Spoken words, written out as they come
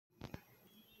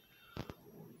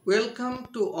Welcome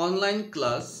to online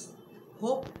class.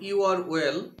 Hope you are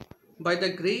well by the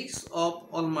grace of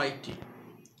Almighty.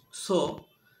 So,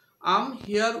 I'm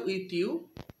here with you.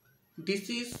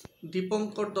 This is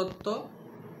Dipankar Datta,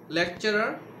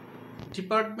 lecturer,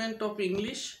 Department of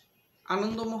English,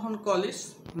 Anandamohan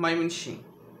College, Mymensingh.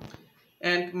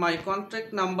 And my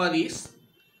contact number is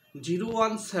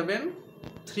 017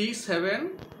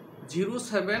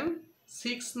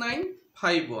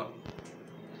 37076951.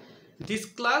 This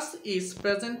class is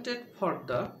presented for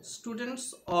the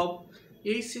students of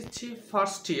ACC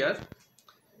first year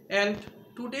and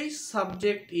today's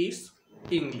subject is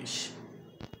English.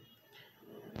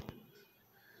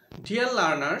 Dear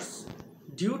learners,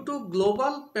 due to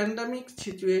global pandemic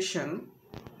situation,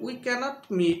 we cannot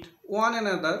meet one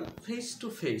another face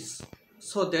to face.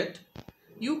 So that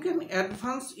you can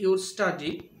advance your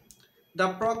study,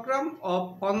 the program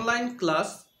of online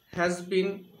class has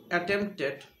been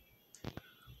attempted.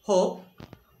 Hope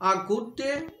a good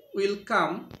day will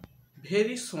come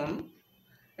very soon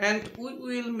and we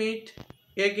will meet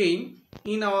again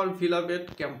in our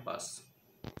beloved campus.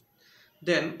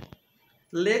 Then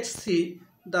let's see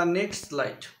the next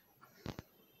slide.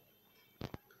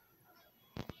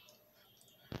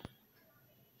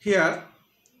 Here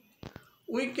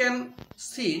we can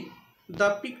see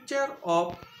the picture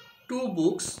of two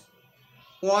books.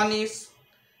 One is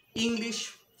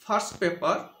English first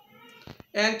paper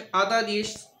and other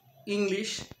is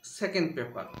English second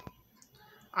paper.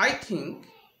 I think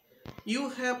you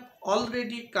have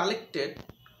already collected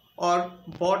or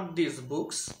bought these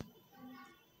books.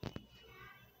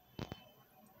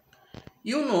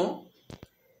 You know,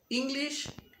 English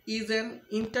is an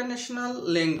international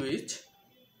language,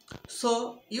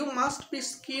 so you must be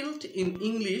skilled in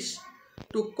English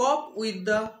to cope with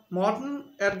the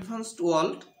modern advanced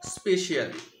world,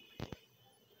 especially.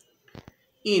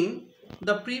 In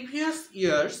the previous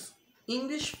years,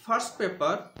 English first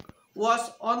paper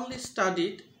was only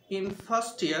studied in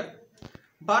first year,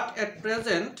 but at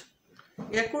present,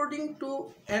 according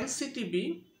to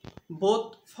NCTB,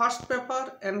 both first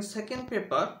paper and second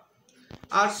paper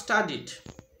are studied.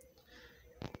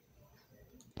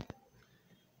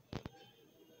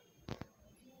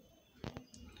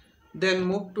 Then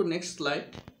move to next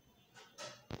slide.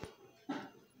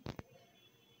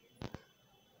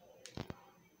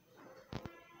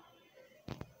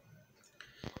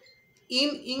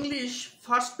 In English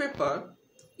first paper,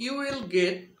 you will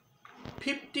get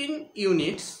 15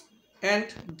 units and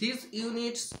these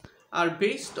units are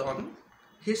based on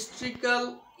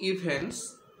historical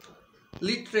events,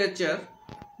 literature,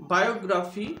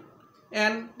 biography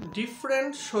and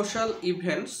different social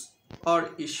events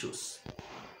or issues.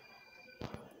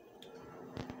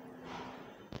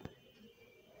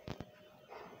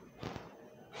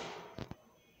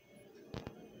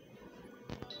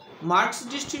 Marks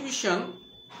distribution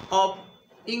of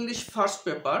English first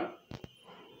paper.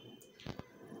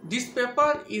 This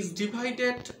paper is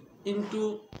divided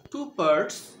into two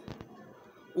parts.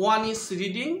 One is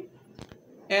reading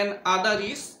and other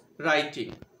is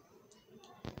writing.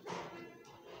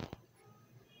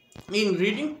 In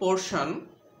reading portion,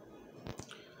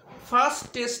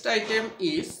 first test item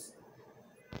is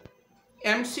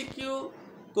MCQ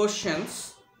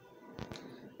questions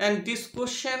and these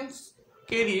questions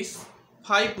carries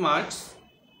 5 marks.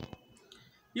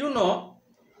 You know,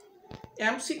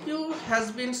 MCQ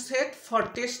has been set for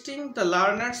testing the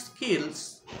learner's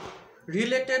skills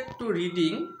related to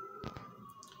reading,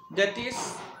 that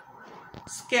is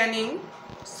scanning,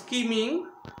 skimming,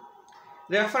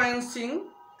 referencing,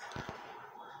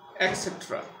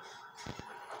 etc.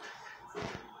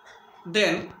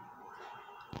 Then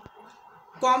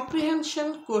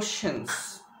comprehension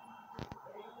questions.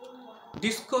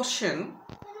 This question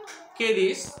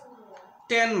carries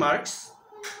 10 marks.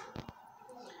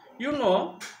 You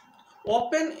know,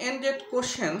 open-ended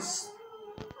questions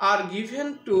are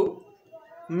given to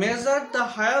measure the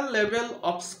higher level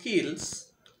of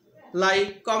skills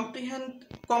like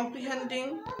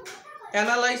comprehending,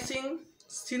 analyzing,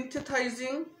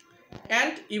 synthesizing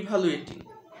and evaluating.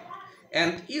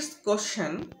 And each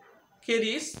question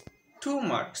carries 2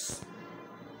 marks.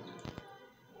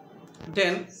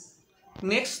 Then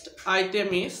next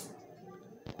item is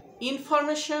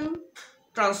information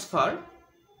transfer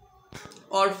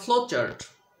or flowchart.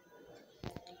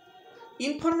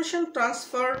 Information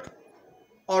transfer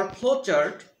or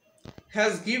flowchart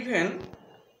has given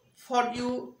for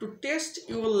you to test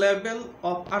your level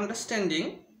of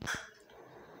understanding.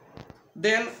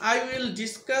 Then I will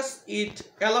discuss it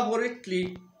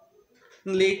elaborately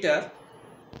later.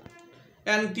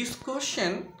 And this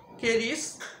question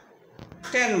carries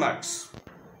 10 marks.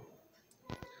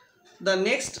 The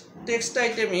next text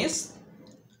item is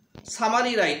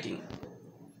summary writing.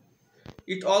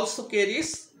 It also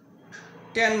carries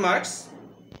 10 marks.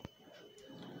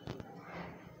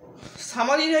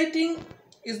 Summary writing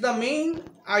is the main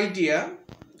idea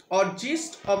or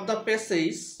gist of the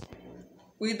passage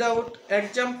without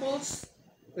examples,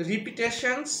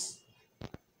 repetitions,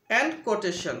 and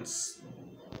quotations.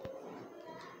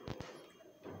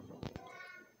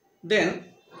 Then,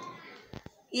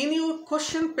 in your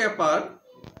question paper,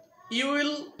 you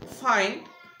will find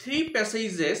 3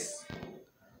 passages.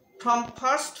 From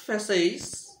first passage,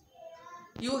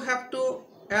 you have to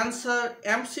answer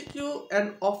MCQ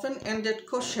and open-ended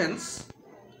questions,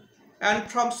 and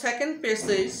from second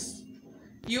passage,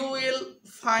 you will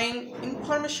find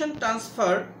information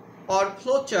transfer or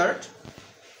flowchart,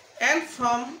 and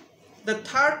from the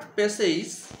third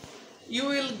passage, you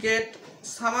will get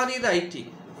summary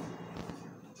writing.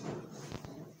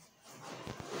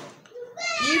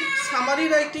 If summary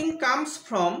writing comes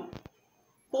from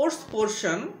prose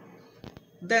portion,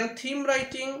 then theme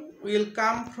writing will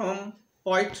come from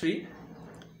poetry.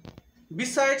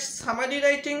 Besides summary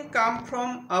writing come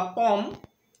from a poem,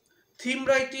 theme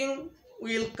writing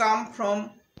will come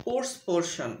from prose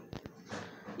portion.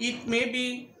 It may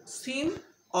be seen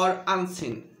or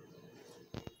unseen.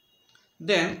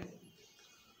 Then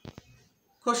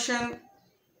question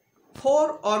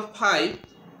 4 or 5,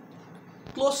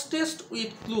 close test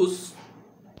with clues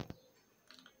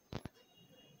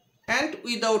and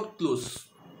without clues.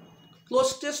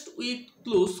 Close test with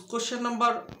clues, question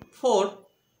number 4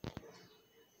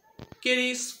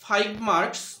 carries 5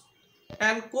 marks,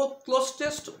 and close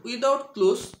test without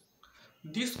clues,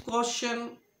 this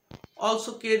question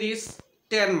also carries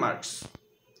 10 marks.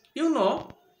 You know,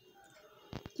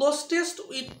 close test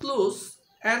with clues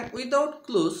and without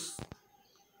clues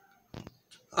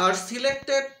are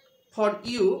selected for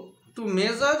you to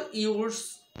measure your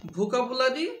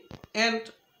vocabulary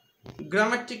and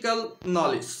grammatical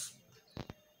knowledge.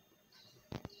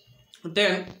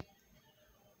 Then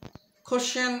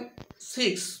question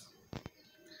 6,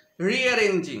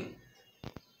 rearranging.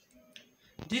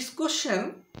 This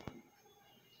question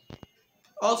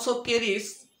also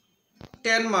carries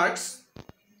 10 marks,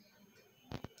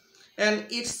 and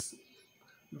it's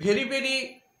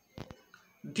very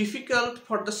difficult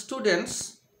for the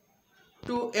students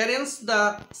to arrange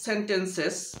the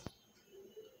sentences.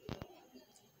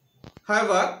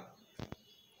 However,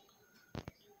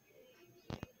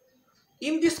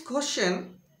 in this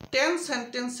question, 10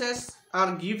 sentences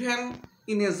are given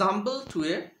in a jumbled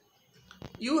way.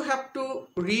 You have to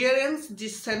rearrange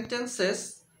these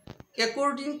sentences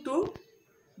according to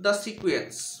the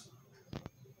sequence.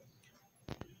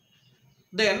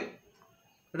 Then,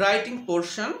 writing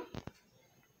portion.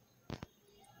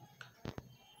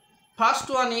 First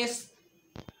one is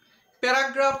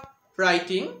paragraph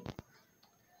writing.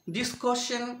 This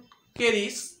question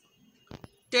carries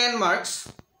 10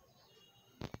 marks.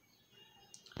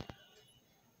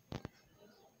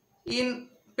 In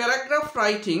paragraph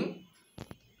writing,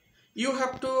 you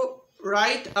have to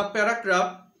write a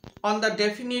paragraph on the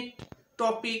definite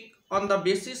topic on the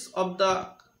basis of the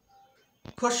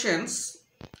questions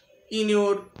in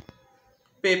your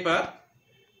paper.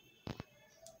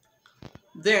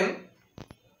 Then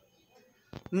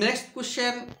next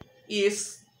question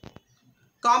is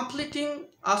completing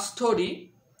a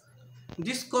story.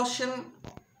 This question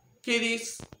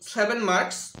carries 7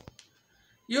 marks.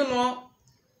 You know,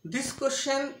 this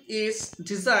question is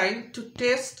designed to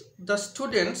test the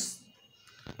students'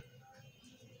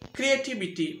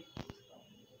 creativity.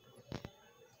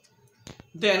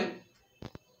 Then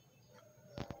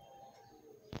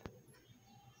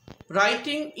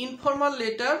writing informal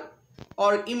letter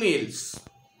or emails.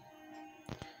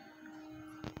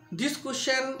 This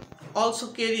question also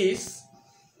carries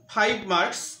 5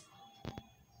 marks.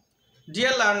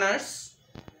 Dear learners,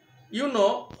 you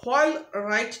know, while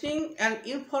writing an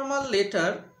informal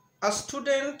letter, a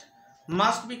student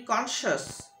must be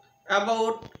conscious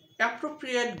about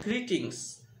appropriate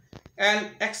greetings and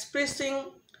expressing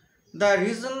the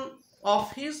reason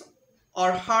of his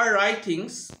or her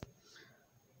writings,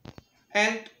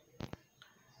 and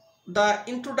the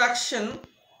introduction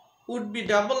would be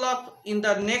developed in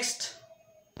the next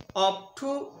of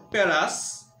 2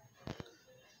 paras,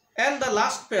 and the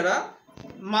last para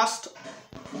must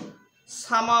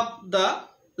sum up the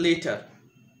letter.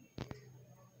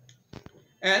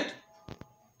 And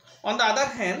on the other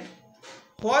hand,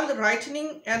 while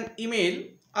writing an email,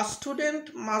 a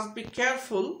student must be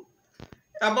careful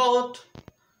about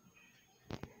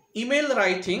email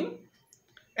writing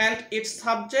and its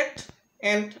subject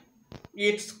and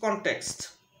its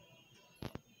context.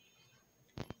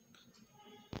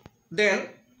 Then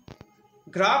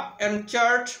graph and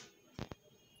chart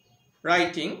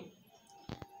writing.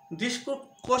 This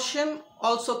question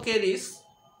also carries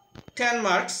 10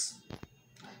 marks,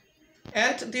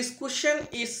 and this question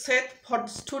is set for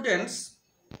students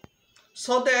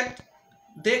so that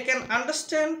they can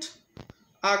understand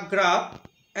a graph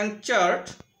and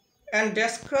chart and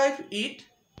describe it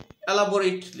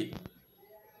elaborately.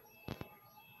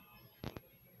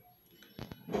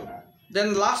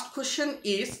 Then last question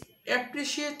is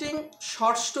appreciating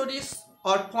short stories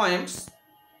or poems.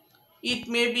 It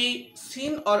may be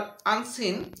seen or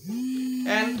unseen,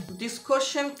 and this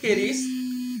question carries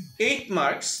 8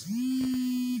 marks.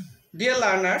 Dear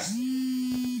learners,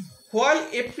 while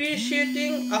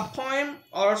appreciating a poem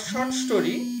or short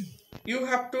story, you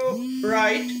have to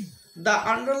write the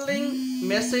underlying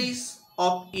message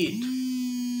of it.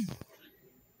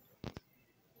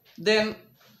 Then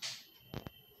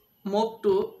move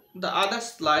to the other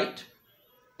slide.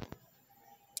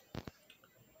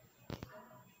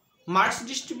 Marks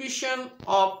distribution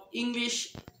of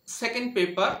English second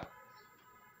paper.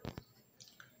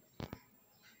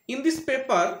 In this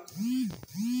paper,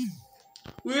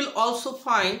 we will also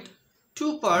find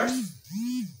two parts.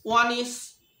 One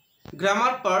is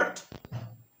grammar part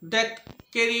that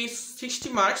carries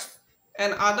 60 marks,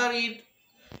 and other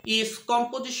is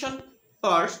composition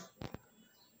part.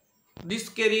 This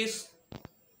carries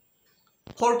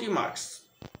 40 marks.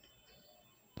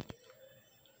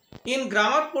 In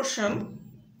grammar portion,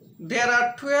 there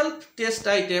are 12 test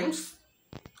items.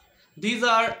 These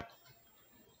are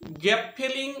gap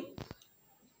filling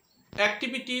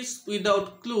activities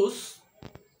without clues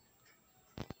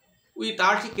with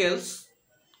articles,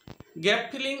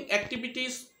 gap filling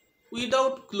activities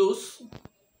without clues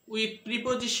with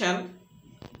preposition,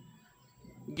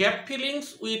 gap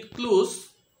fillings with clues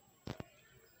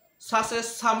such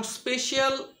as some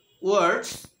special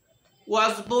words: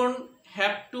 was born,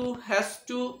 have to, has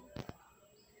to,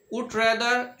 would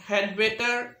rather, had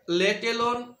better, let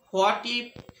alone, what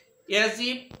if, as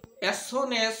if, as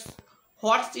soon as,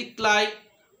 what's it like,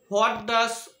 what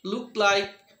does look like,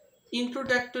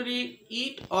 introductory,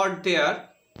 it or there,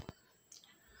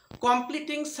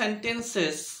 completing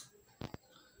sentences,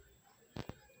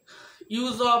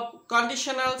 use of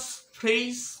conditionals,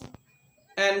 phrase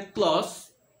and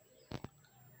clause,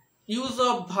 use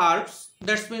of verbs,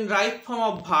 that's mean right form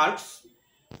of verbs,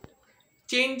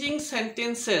 changing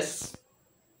sentences,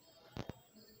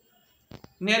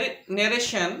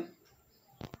 narration,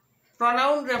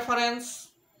 pronoun reference,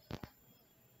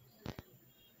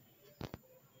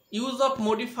 use of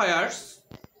modifiers,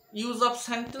 use of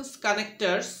sentence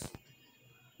connectors,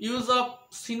 use of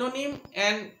synonym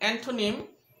and antonym,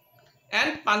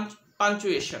 and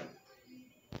punctuation.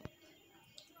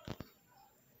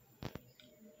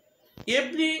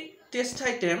 Every test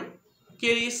item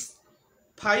carries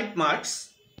 5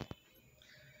 marks,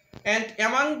 and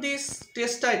among these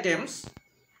test items,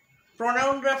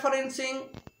 pronoun referencing,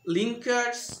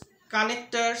 linkers,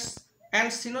 connectors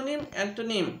and synonym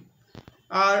antonym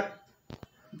are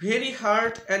very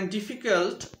hard and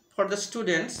difficult for the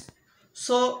students,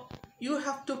 so you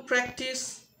have to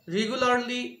practice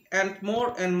regularly and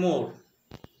more.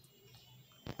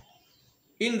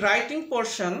 In writing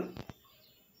portion,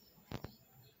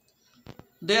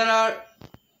 there are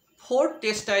 4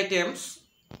 test items.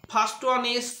 First one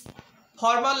is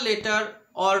formal letter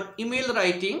or email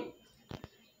writing,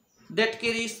 that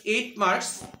carries 8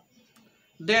 marks.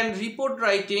 Then report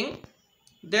writing,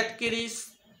 that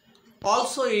carries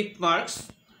also 8 marks.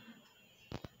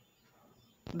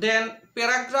 Then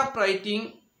paragraph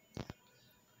writing,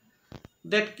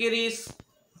 that carries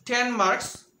 10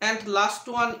 marks. And last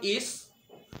one is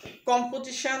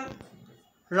composition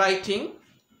writing,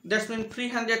 that means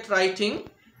freehand writing,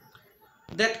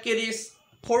 that carries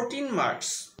 14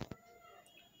 marks.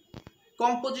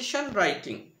 Composition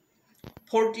writing,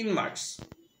 14 marks.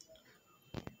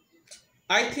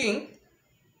 I think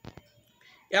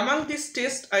among these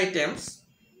test items,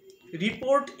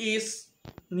 report is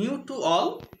new to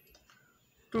all.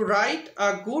 To write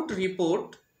a good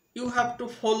report, you have to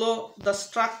follow the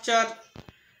structure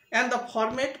and the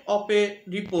format of a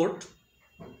report.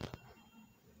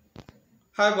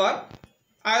 However,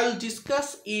 I will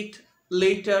discuss it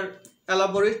later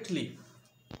elaborately.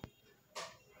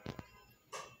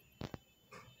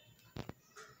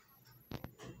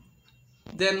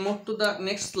 Then move to the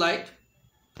next slide.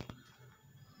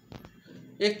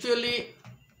 Actually,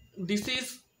 this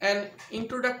is an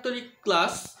introductory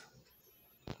class.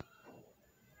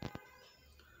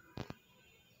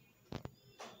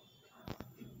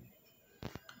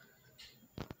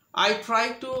 I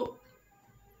try to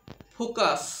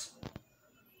focus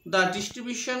the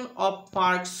distribution of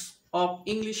marks of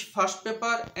English first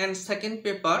paper and second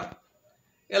paper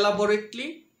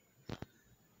elaborately.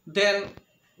 Then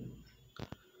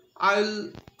I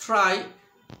will try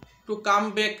to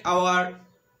come back our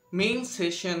main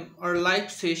session or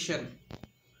live session.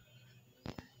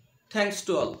 Thanks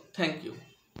to all. Thank you.